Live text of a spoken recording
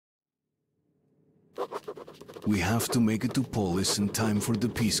We have to make it to Polis in time for the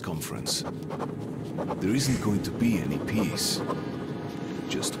peace conference. There isn't going to be any peace.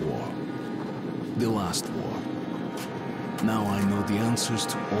 Just war. The last war. Now I know the answers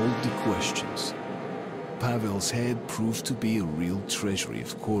to all the questions. Pavel's head proved to be a real treasury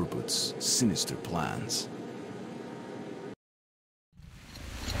of Korbut's sinister plans.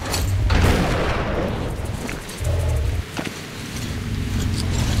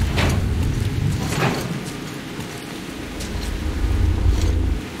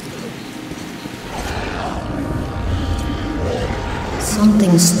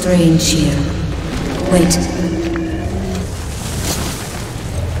 Something strange here. Wait.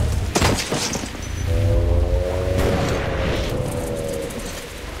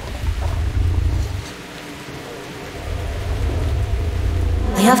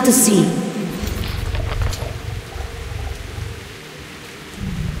 I have to see.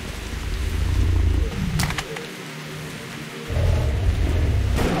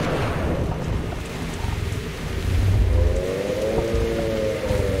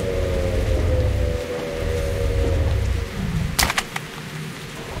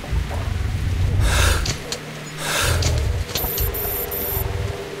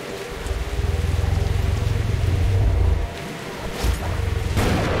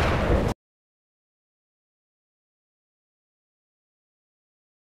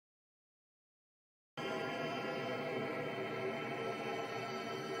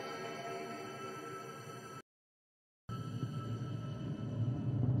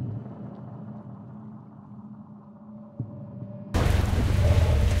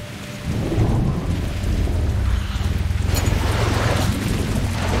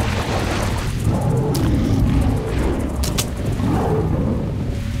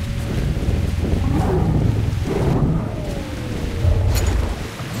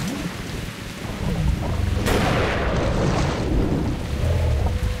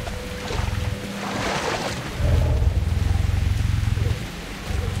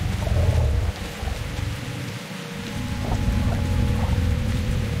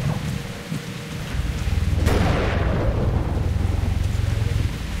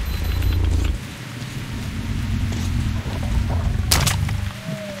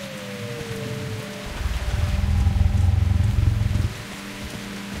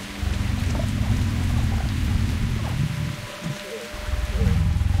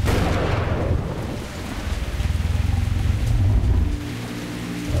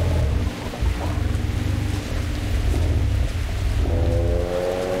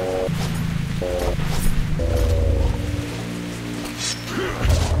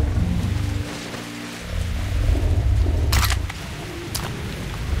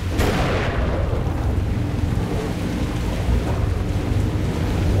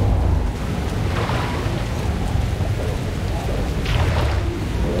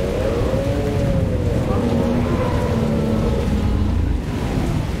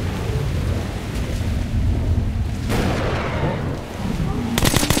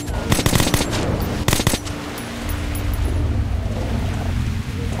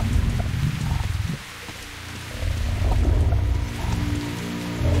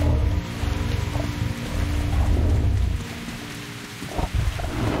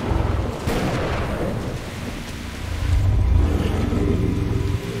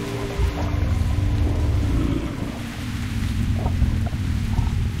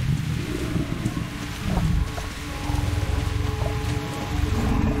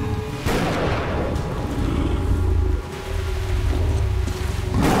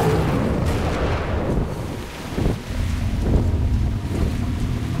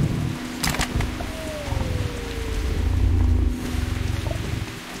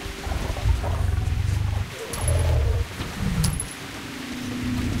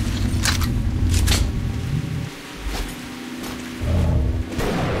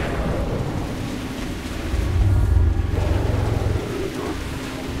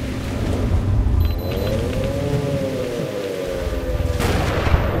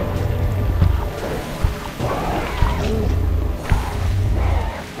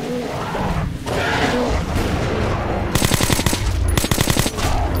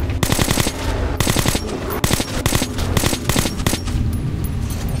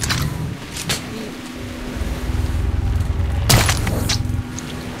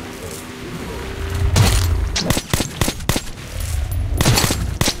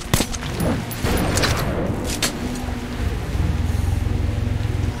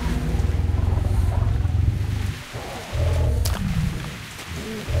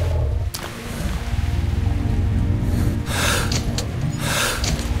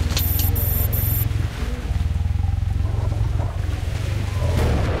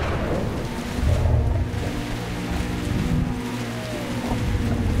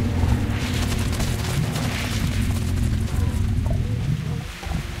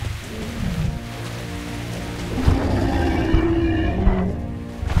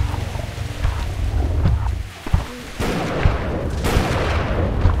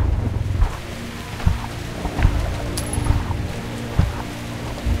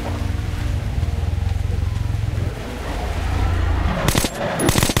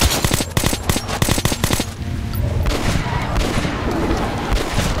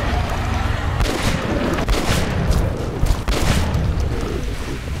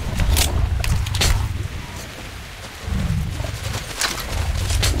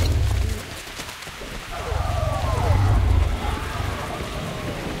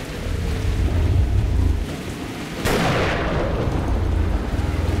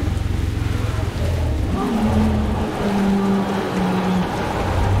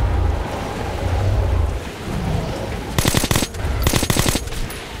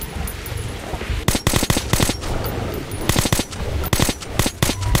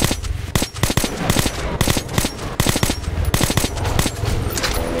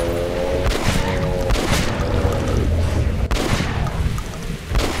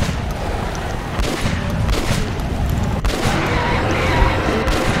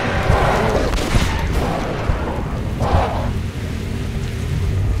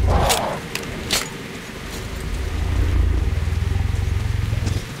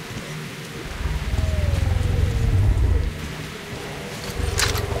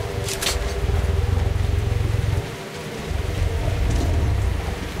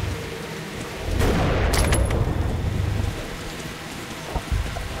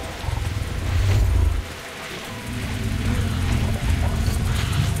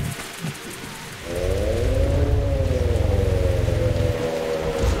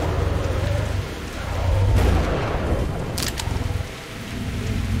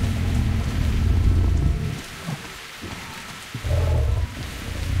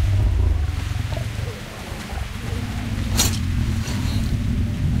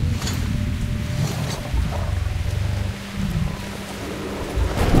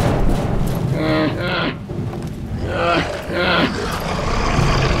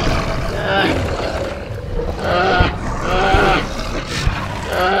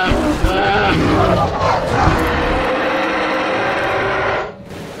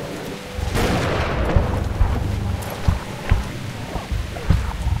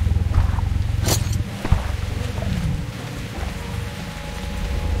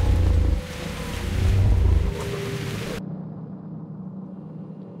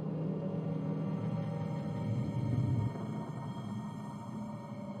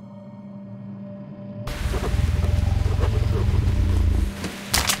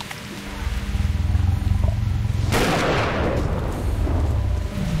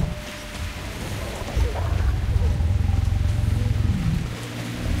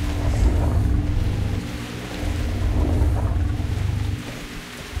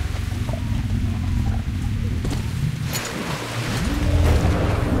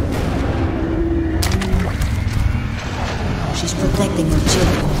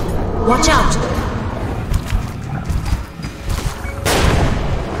 Shield. Watch out!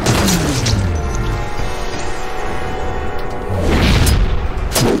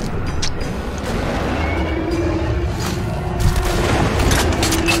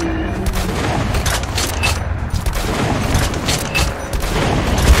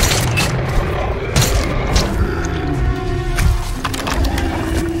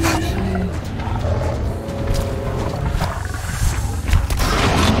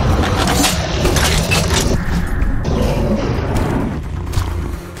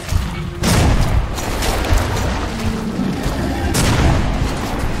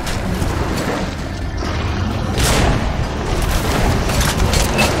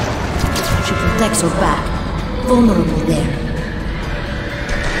 Protects her back. Vulnerable there.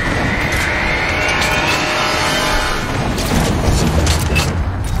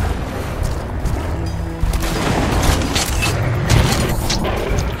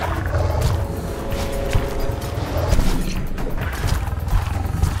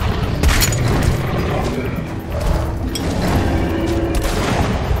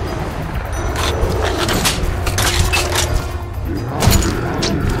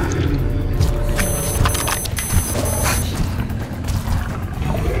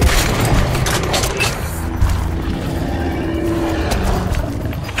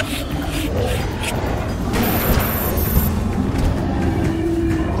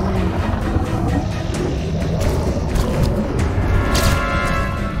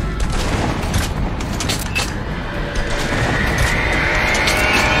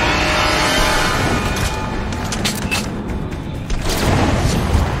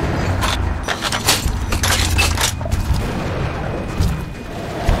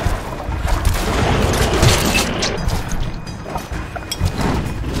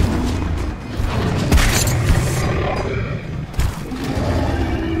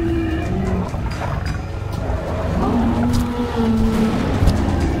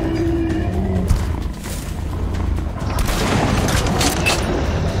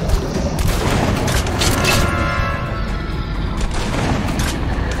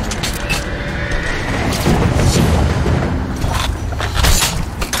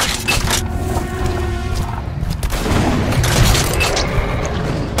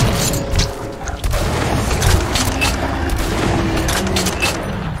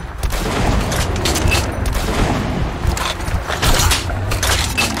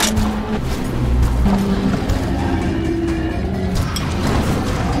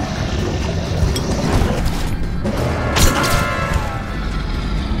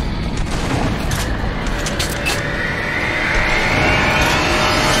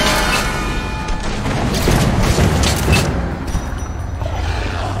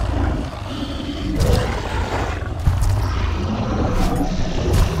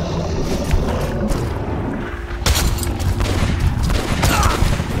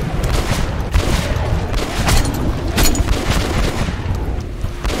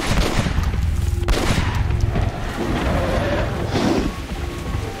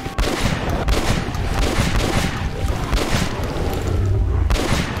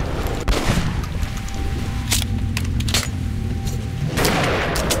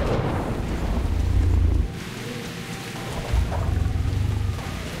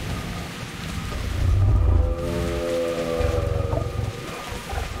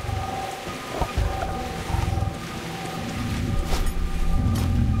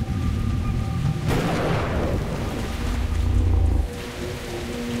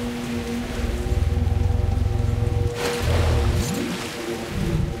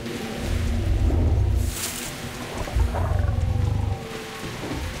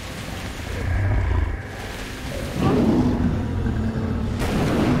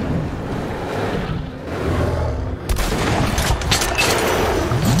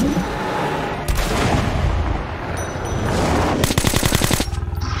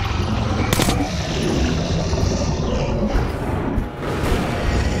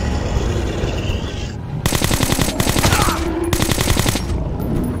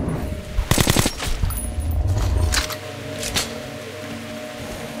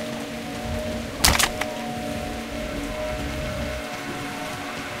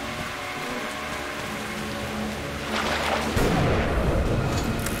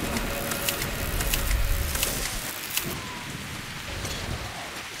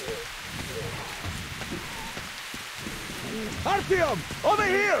 Artyom! Over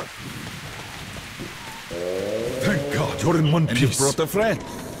here! Thank God, you're in one And piece. you brought a friend.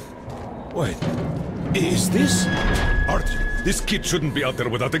 Wait, is this? Artyom, this kid shouldn't be out there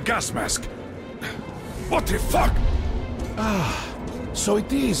without a gas mask. What the fuck? So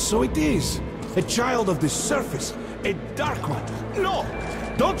it is, so it is. A child of the surface. A dark one. No!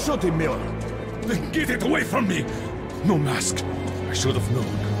 Don't shoot him, Miller. Get it away from me! No mask. I should have known.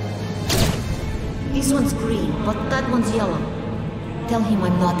 This one's green, but that one's yellow. Tell him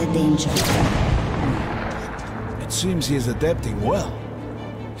I'm not a danger. It seems he is adapting well.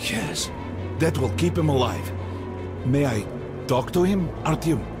 Yes, that will keep him alive. May I talk to him,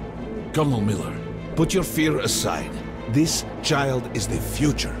 Artyom? Colonel Miller, put your fear aside. This child is the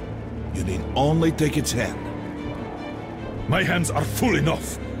future. You need only take its hand. My hands are full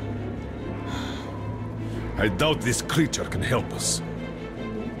enough. I doubt this creature can help us.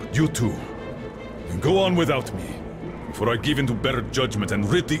 But you two, go on without me, before I give in to better judgment and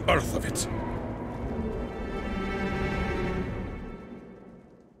rid the earth of it.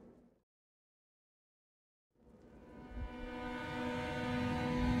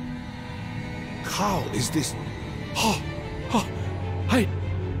 How is this?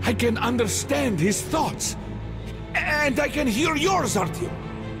 I can understand his thoughts. And I can hear yours, Artyom.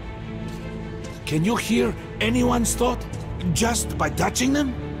 Can you hear anyone's thought just by touching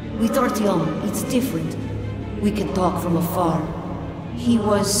them? With Artyom, it's different. We can talk from afar. He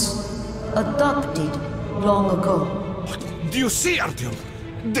was adopted long ago. Do you see, Artyom?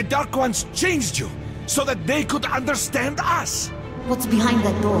 The Dark Ones changed you so that they could understand us. What's behind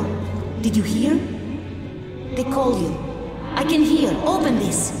that door? Did you hear? They call you. I can hear. Open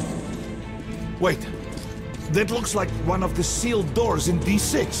this. Wait. That looks like one of the sealed doors in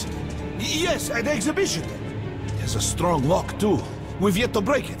D6. Yes, at the exhibition. It has a strong lock, too. We've yet to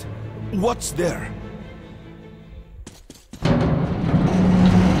break it. What's there? The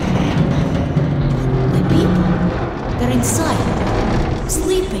people. They're inside.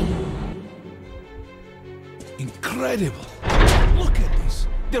 Sleeping. Incredible. Look at this.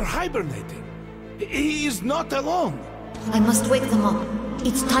 They're hibernating. He is not alone. I must wake them up.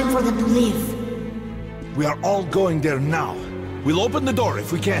 It's time for them to live. We are all going there now. We'll open the door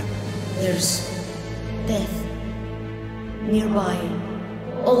if we can. There's death nearby,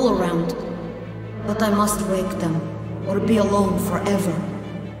 all around. But I must wake them, or be alone forever.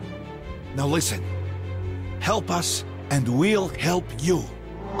 Now listen. Help us, and we'll help you.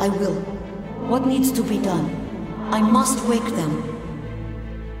 I will. What needs to be done? I must wake them.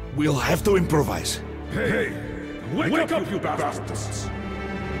 We'll have to improvise. Hey! Wake up, you bastards!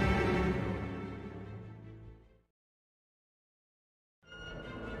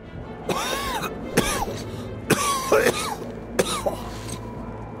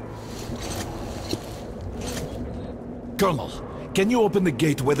 Colonel, can you open the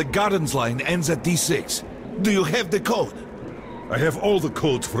gate where the Gardens line ends at D6? Do you have the code? I have all the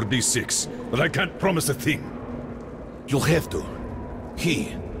codes for D6, but I can't promise a thing. You'll have to.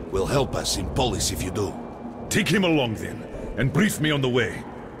 He will help us in Polis if you do. Take him along then, and brief me on the way.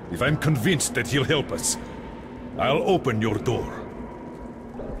 If I'm convinced that he'll help us, I'll open your door.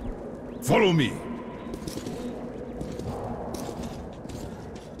 Follow me.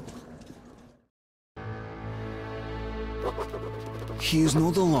 He is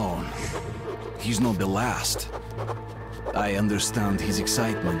not alone. He's not the last. I understand his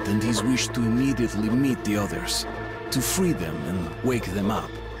excitement and his wish to immediately meet the others, to free them and wake them up.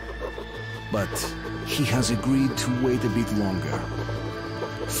 But he has agreed to wait a bit longer.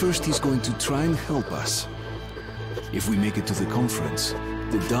 First, he's going to try and help us. If we make it to the conference,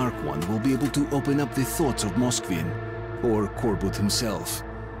 the Dark One will be able to open up the thoughts of Moskvin, or Korbut himself.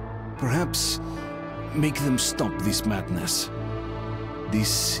 Perhaps make them stop this madness.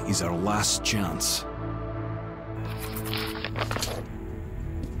 This is our last chance.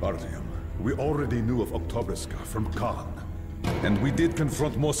 Artyom, we already knew of Oktoberska from Khan. And we did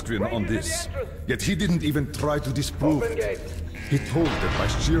confront Moskvin on this. Yet he didn't even try to disprove it. He told that by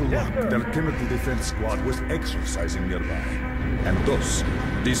sheer luck, their chemical defense squad was exercising nearby. And thus,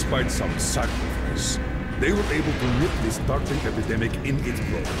 despite some sacrifice, they were able to nip this startling epidemic in its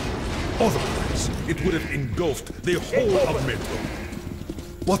bud. Otherwise, it would have engulfed the whole of Metro.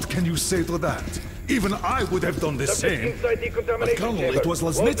 What can you say to that? Even I would have done the same. But Colonel, it was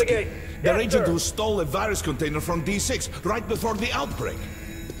Lasnitsky, their agent who stole a virus container from D6 right before the outbreak.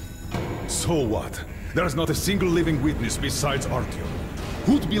 So what? There's not a single living witness besides Artyom.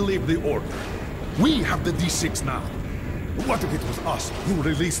 Who'd believe the order? We have the D6 now. What if it was us who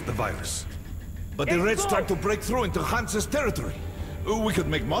released the virus? But the Reds tried to break through into Hansa's territory. We could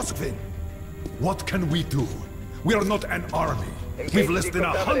make Moskvin. What can we do? We are not an army. We've less than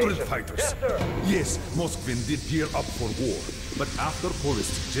 100 fighters. Yes, Moskvin did gear up for war. But after Polis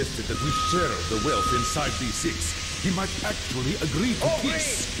suggested that we share the wealth inside D6, he might actually agree to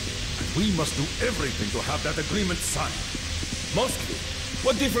peace. And we must do everything to have that agreement signed. Moskvin?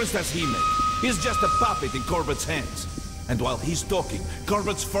 What difference does he make? He's just a puppet in Corbett's hands. And while he's talking,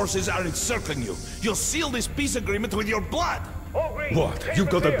 Corbett's forces are encircling you. You'll seal this peace agreement with your blood! What? You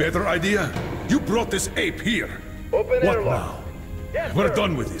got a better idea? You brought this ape here. What now? We're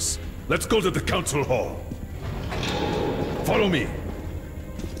done with this. Let's go to the council hall. Follow me.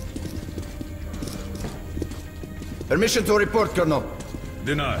 Permission to report, Colonel.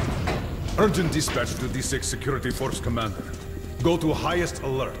 Denied. Urgent dispatch to D6 Security Force Commander. Go to highest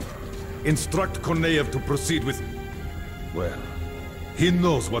alert. Instruct Korneyev to proceed with... Well, he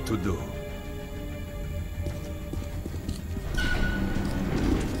knows what to do.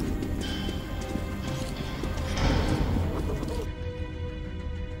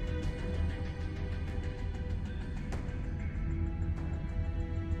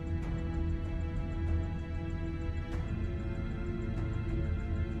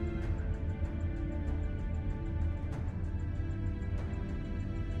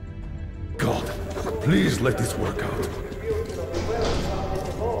 God, please let this work out.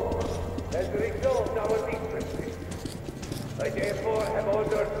 As a result of our victory, I therefore have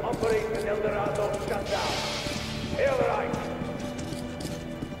ordered Operation Eldorado shut down. Hail right!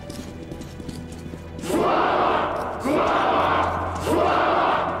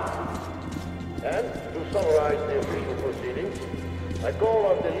 And to summarize the official proceedings, I call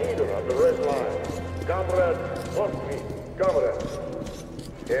on the leader of the Red Line, Comrade Moskvin. Comrade.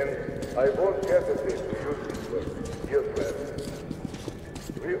 And I won't hesitate to use this word, dear friend.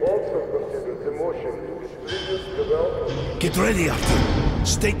 We also consider the motion to distribute the wealth. Get ready, Arthur.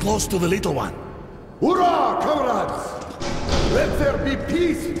 Stay close to the little one. Hurrah, comrades! Let there be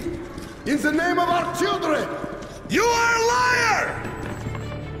peace in the name of our children! You are a liar!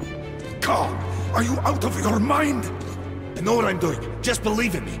 God, are you out of your mind? I know what I'm doing. Just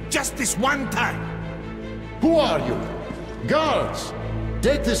believe in me. Just this one time. Who are you? Guards!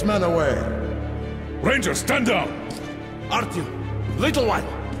 Take this man away! Ranger, stand down! Artyom, little one,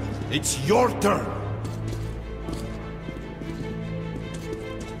 it's your turn.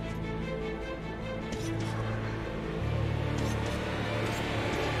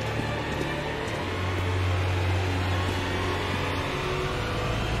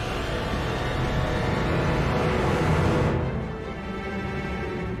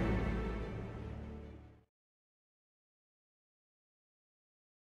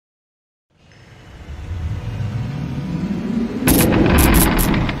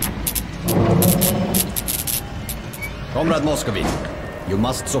 Comrade Moscovy, you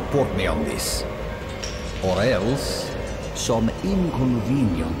must support me on this. Or else, some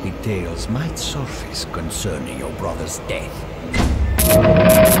inconvenient details might surface concerning your brother's death.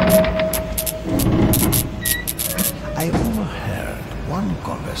 I overheard one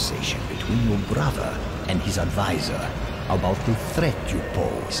conversation between your brother and his advisor about the threat you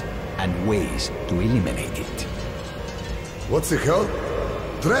pose and ways to eliminate it. What the hell?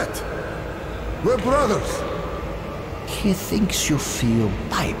 Threat? We're brothers! He thinks you feel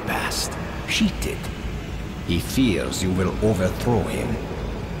bypassed, cheated. He fears you will overthrow him.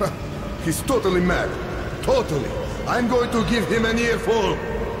 He's totally mad. Totally. I'm going to give him an earful.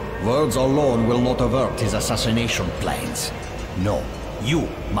 Words alone will not avert his assassination plans. No, you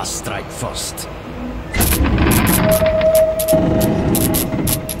must strike first.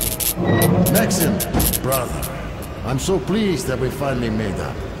 Maxim, brother, I'm so pleased that we finally made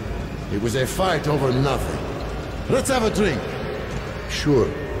up. It was a fight over nothing. Let's have a drink. Sure,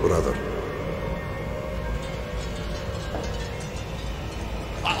 brother.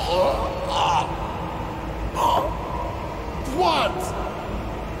 What?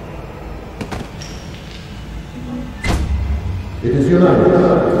 It is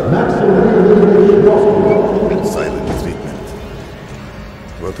united. Maxim Silent treatment.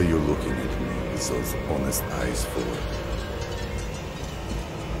 What are you looking at me with those honest eyes for?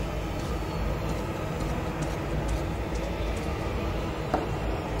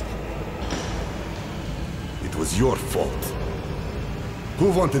 It was your fault.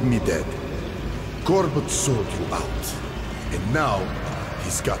 Who wanted me dead? Corbett sold you out. And now,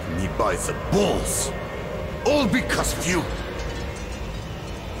 he's got me by the balls. All because of you.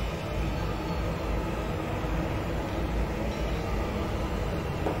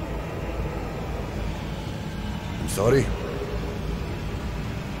 I'm sorry.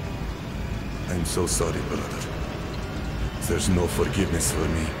 I'm so sorry, brother. There's no forgiveness for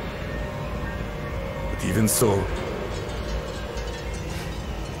me. But even so...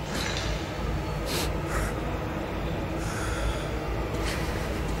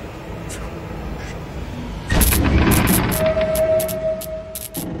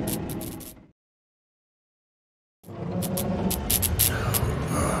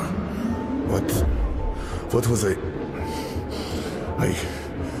 What was I...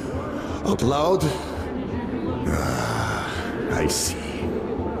 Out loud? Ah, I see.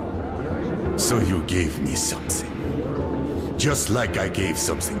 So you gave me something. Just like I gave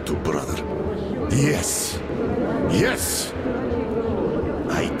something to brother. Yes. Yes!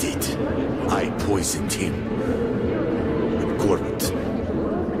 I did. I poisoned him. But Corbett...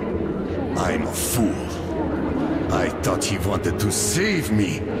 I'm a fool. I thought he wanted to save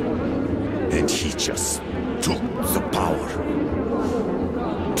me. And he just took the power.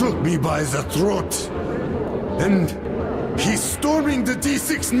 Took me by the throat. And he's storming the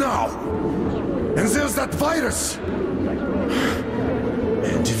D6 now. And there's that virus.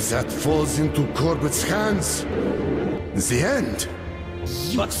 And if that falls into Corbett's hands, the end.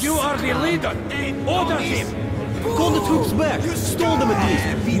 But you are the leader! Order him! Call the troops back! Stall them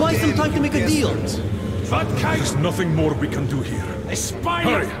at least! Buy some time to make a deal! What kind? There's nothing more we can do here. A spy!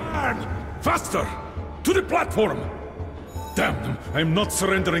 Hurry! Faster! To the platform! Damn them! I'm not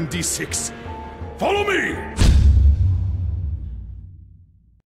surrendering D6! Follow me!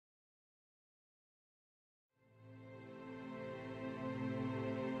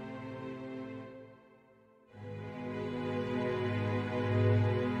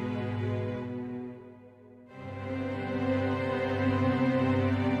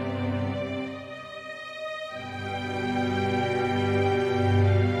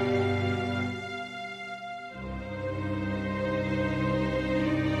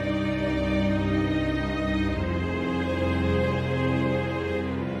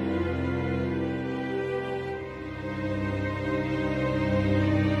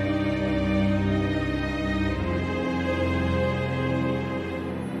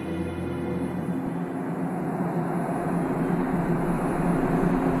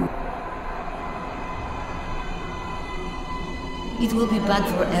 It will be bad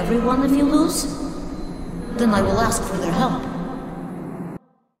for everyone if you lose? Then I will ask for their help.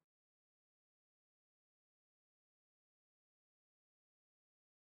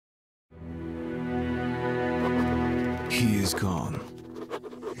 He is gone.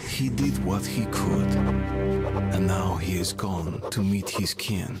 He did what he could. And now he is gone to meet his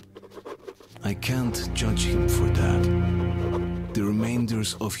kin. I can't judge him for that. The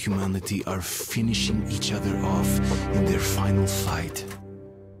remainders of humanity are finishing each other off in their final fight.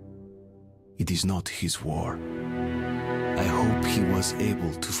 It is not his war. I hope he was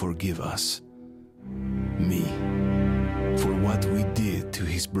able to forgive us. Me. For what we did to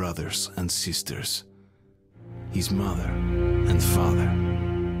his brothers and sisters. His mother and father.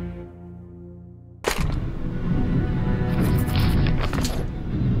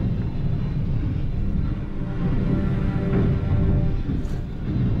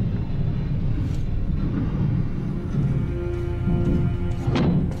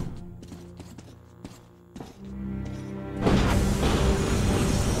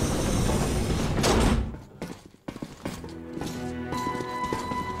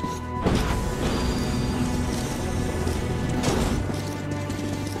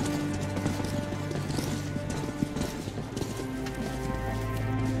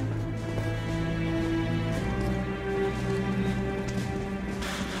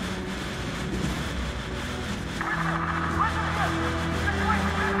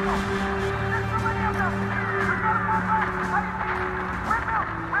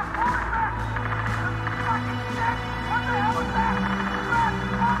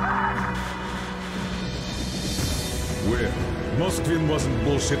 Moskvin wasn't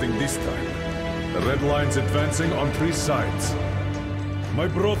bullshitting this time. The red line's advancing on 3 sides. My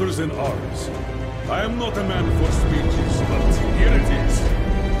brothers in arms, I am not a man for speeches, but here it is.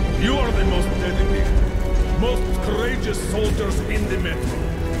 You are the most dedicated, most courageous soldiers in the Metro.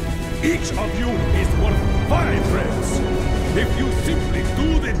 Each of you is worth 5 reds. If you simply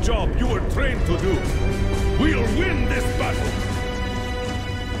do the job you were trained to do, we'll win this battle.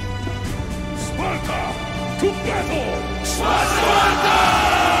 Sparta! To battle! Sparta!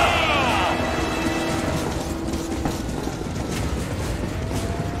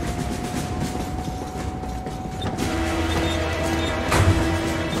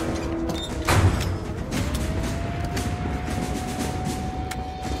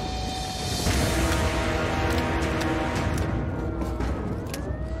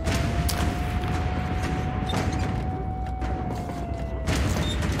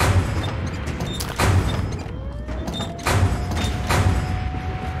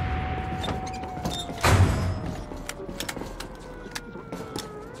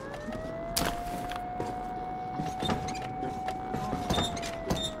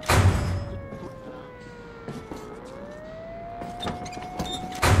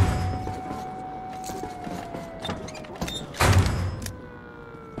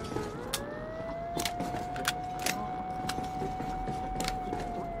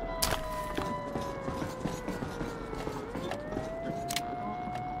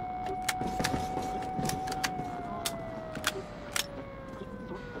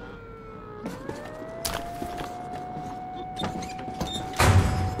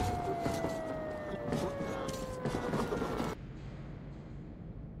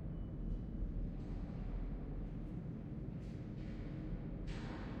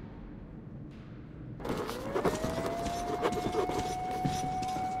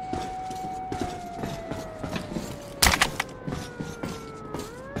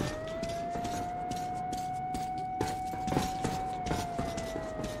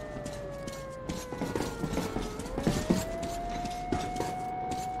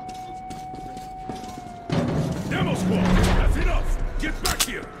 back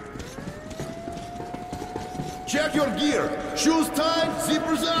here! Check your gear. Shoes tied,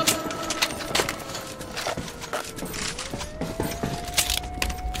 zippers up.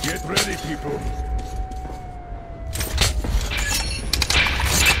 Get ready, people.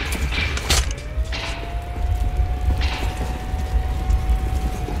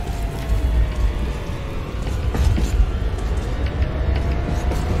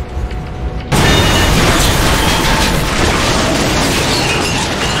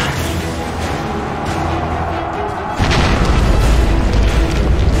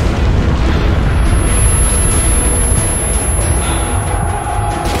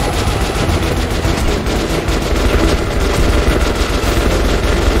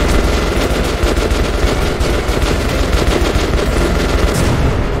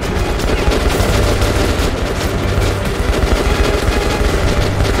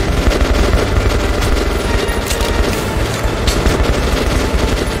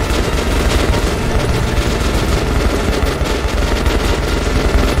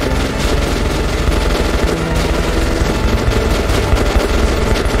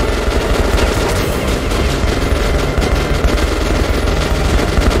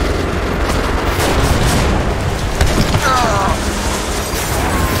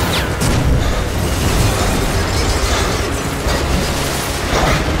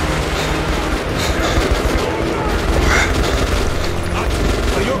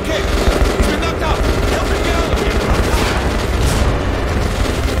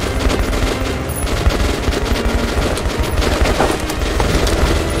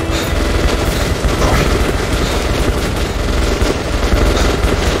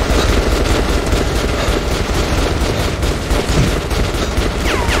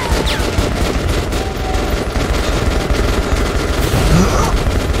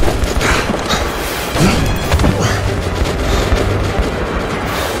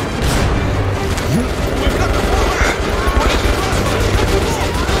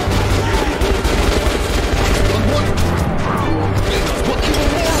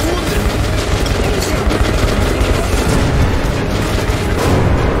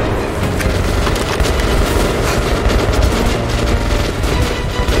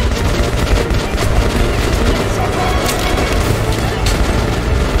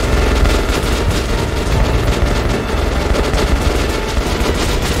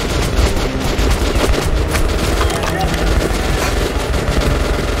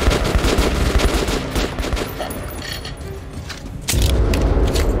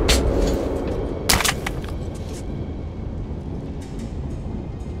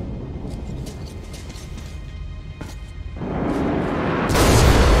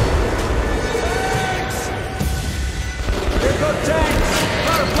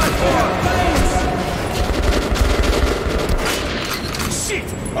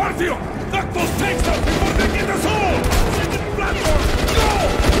 Knock those tanks out before they get us all! Second platform, go!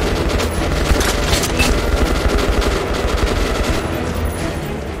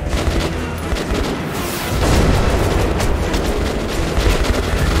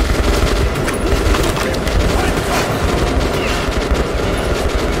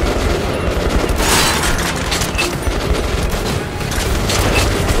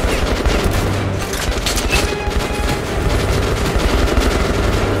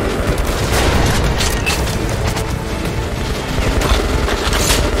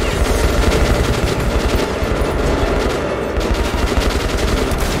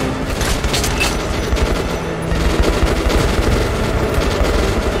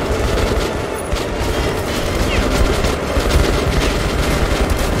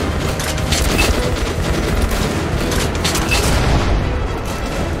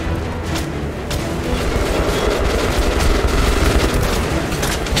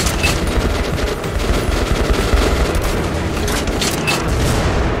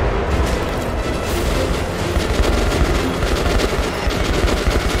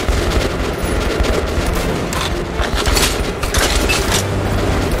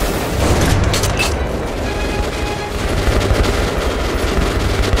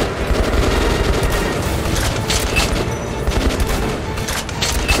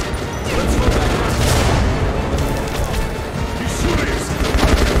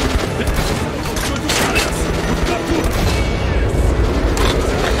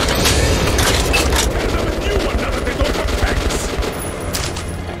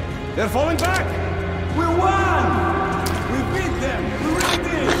 They're falling back! We won! We beat them! We really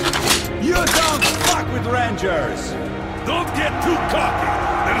did! You don't fuck with Rangers! Don't get too cocky!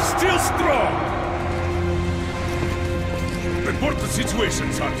 They're still strong! Report the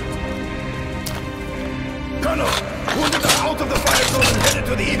situation, Sergeant. Colonel! Wounded are out of the fire zone and headed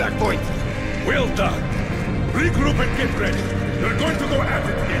to the evac point. Well done. Regroup and get ready. They're going to go at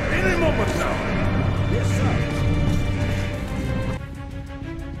it at any moment now. Yes, sir.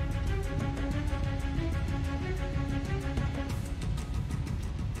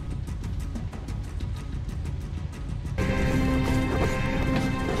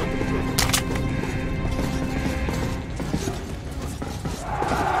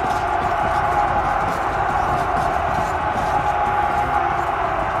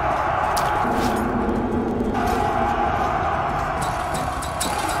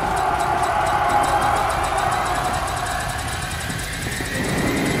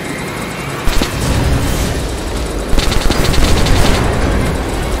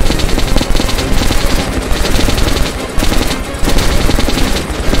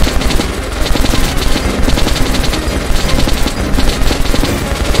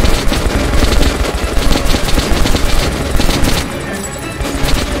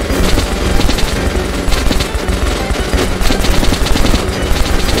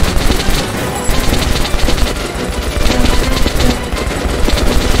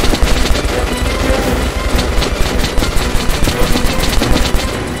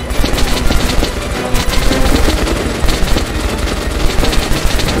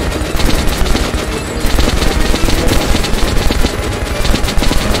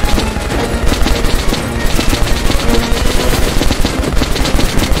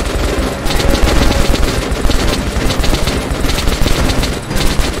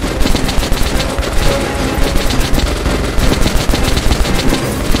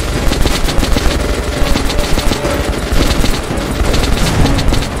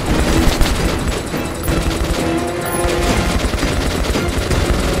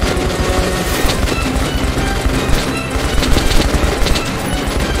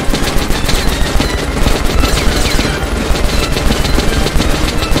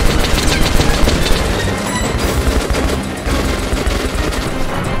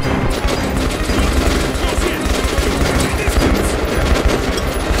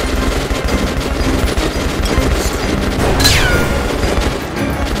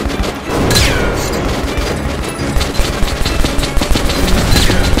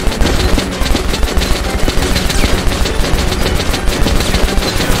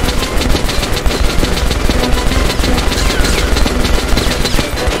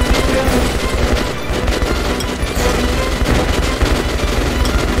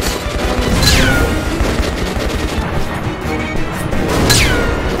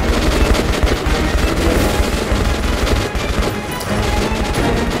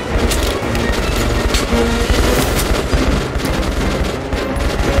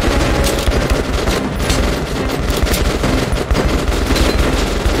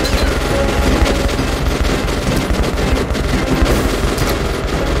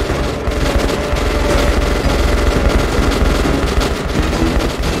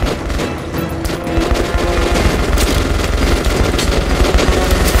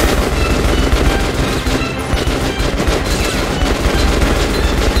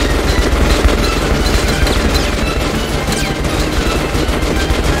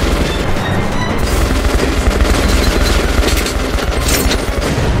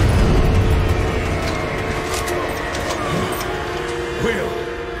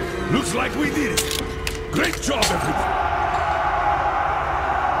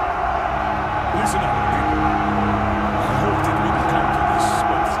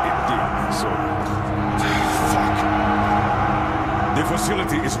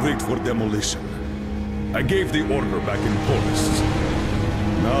 facility is rigged for demolition. I gave the order back in Polis.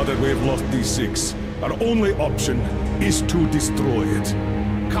 Now that we've lost D6, our only option is to destroy it.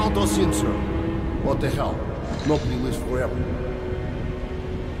 Count us in, sir. What the hell? Nobody lives forever.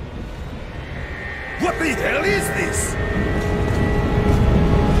 What the hell is this?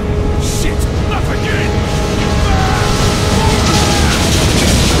 Shit! Not again!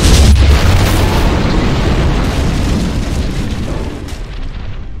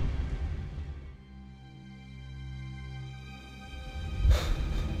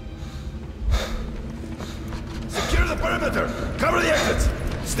 Secure the perimeter! Cover the exits!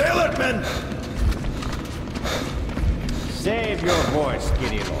 Stay alert, men! Save your voice,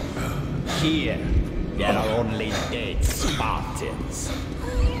 Kirillov. Here, there are only dead Spartans.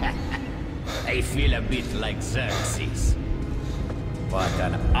 I feel a bit like Xerxes. What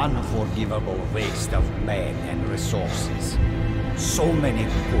an unforgivable waste of men and resources. So many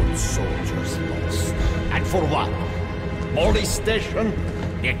good soldiers lost. And for what? Police station?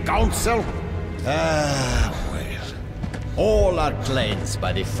 The council? Ah, well. All are cleansed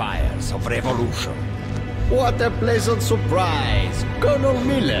by the fires of revolution. What a pleasant surprise, Colonel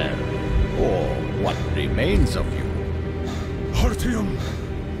Miller. Or what remains of you. Artyom,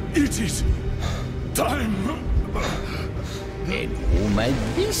 it is time. And who might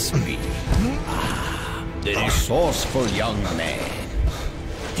this be? Ah, the resourceful young man.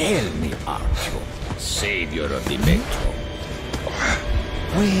 Tell me, Artyom, savior of the Metro,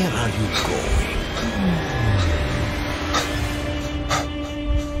 where are you going?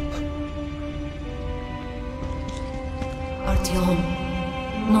 Artyom,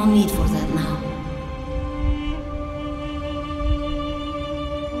 no need for that now.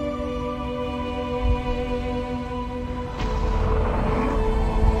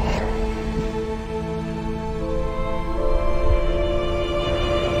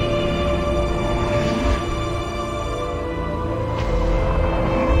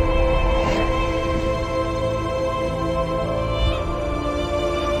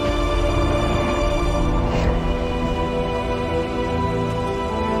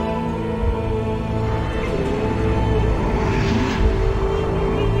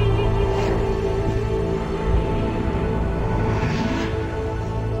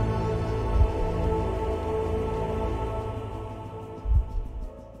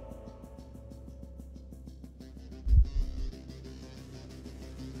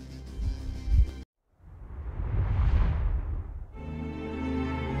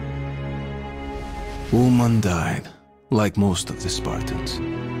 Ullman died, like most of the Spartans.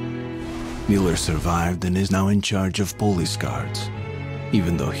 Miller survived and is now in charge of police guards,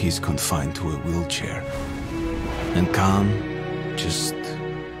 even though he's confined to a wheelchair. And Khan just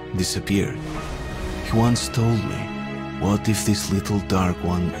disappeared. He once told me, what if this little dark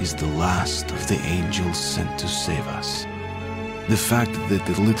one is the last of the angels sent to save us? The fact that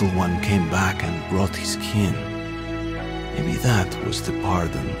the little one came back and brought his kin, maybe that was the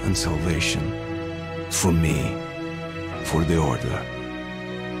pardon and salvation. For me, for the Order,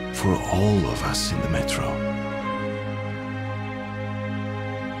 for all of us in the Metro.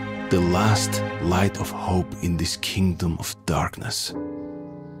 The last light of hope in this kingdom of darkness.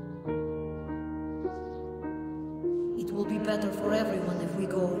 It will be better for everyone if we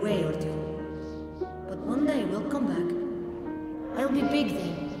go away, Artyom. But one day we'll come back. I'll be big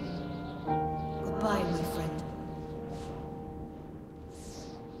then. Goodbye, my friend.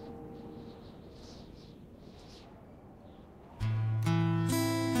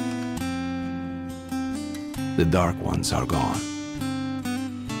 The dark ones are gone.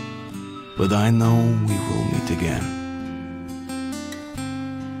 But I know we will meet again.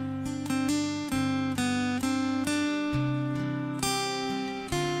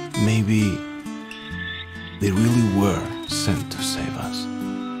 Maybe they really were sent to save us.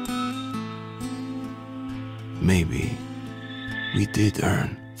 Maybe we did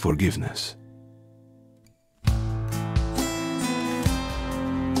earn forgiveness.